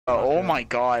Oh my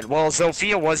god. Well,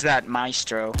 Zofia was that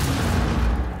maestro.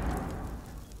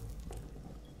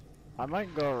 I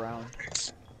might go around.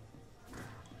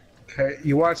 Okay,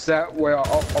 you watch that way.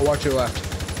 I'll watch your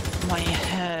left. My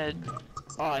head.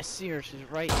 Oh, I see her. She's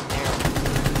right in there.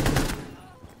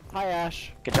 Hi,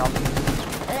 Ash. Good job.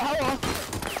 Oh,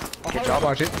 hello. Good job.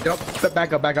 Watch it. Nope.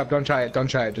 Back up. Back up. Don't try it. Don't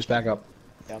try it. Just back up.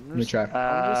 Yeah, Let me try.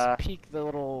 I'm just peek the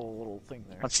little thing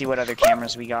there. Let's see what other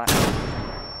cameras we got.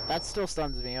 That still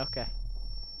stuns me. Okay.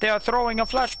 They are throwing a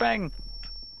flashbang.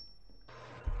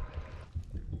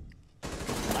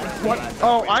 What?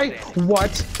 Oh,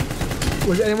 what?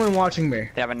 Was anyone watching me?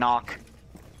 They have a knock.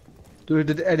 Dude,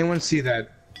 did anyone see that?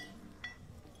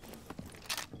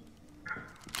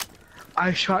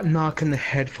 I shot Knock in the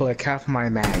head for like half my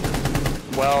mag.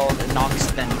 Well,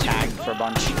 Knock's been tagged for a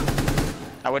bunch.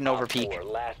 I wouldn't overpeak.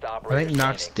 I think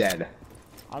Knock's dead.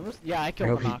 Yeah, I I killed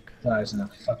hope the he knock. dies in a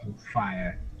fucking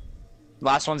fire.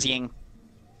 Last one's Ying.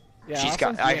 Yeah, She's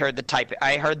got. I heard the type.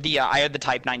 I heard the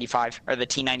type 95 or the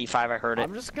T95. I heard it.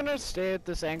 I'm just gonna stay at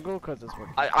this angle because it's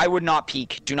working. I would not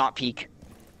peek. Do not peek.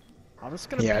 I'm just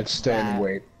gonna. Yeah, peek it's staying that. and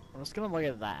wait. I'm just gonna look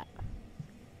at that.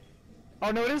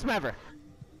 Oh no, it is Maverick.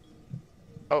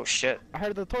 Oh shit. I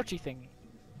heard the torchy thing.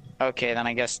 Okay, then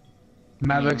I guess.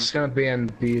 Maverick's gonna be on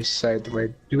B side.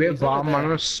 Wait, do we have He's over bomb on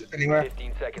there. us anywhere?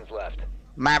 15 seconds left.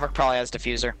 Maverick probably has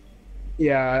diffuser.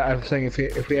 Yeah, I was saying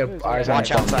if we have eyes on Watch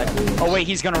bomb, outside. that we- Oh wait,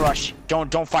 he's gonna rush.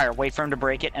 Don't fire. Wait for him to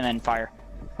break it and then fire.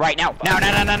 Right now.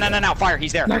 Now. Fire.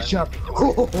 He's there. Nice job.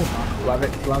 Love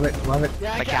it. Love it. Love it.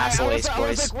 Yeah, The castle ace, I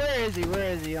was boys. like, where is he? Where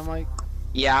is he? I'm like,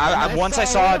 Yeah. I Once I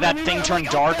saw saw him, that I'm thing like, turn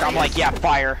oh, dark, there I'm he like, is. yeah,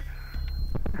 fire.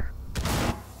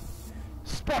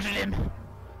 spotted him.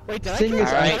 Wait, did Thing I is,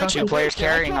 kill I Alright, thought two you- players did I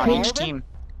carrying kill on all each of them? team.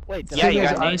 Wait, did Yeah, I you kill got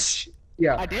all of them? Nace.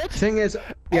 Yeah. I did? Thing is,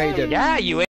 yeah, you did. Yeah, you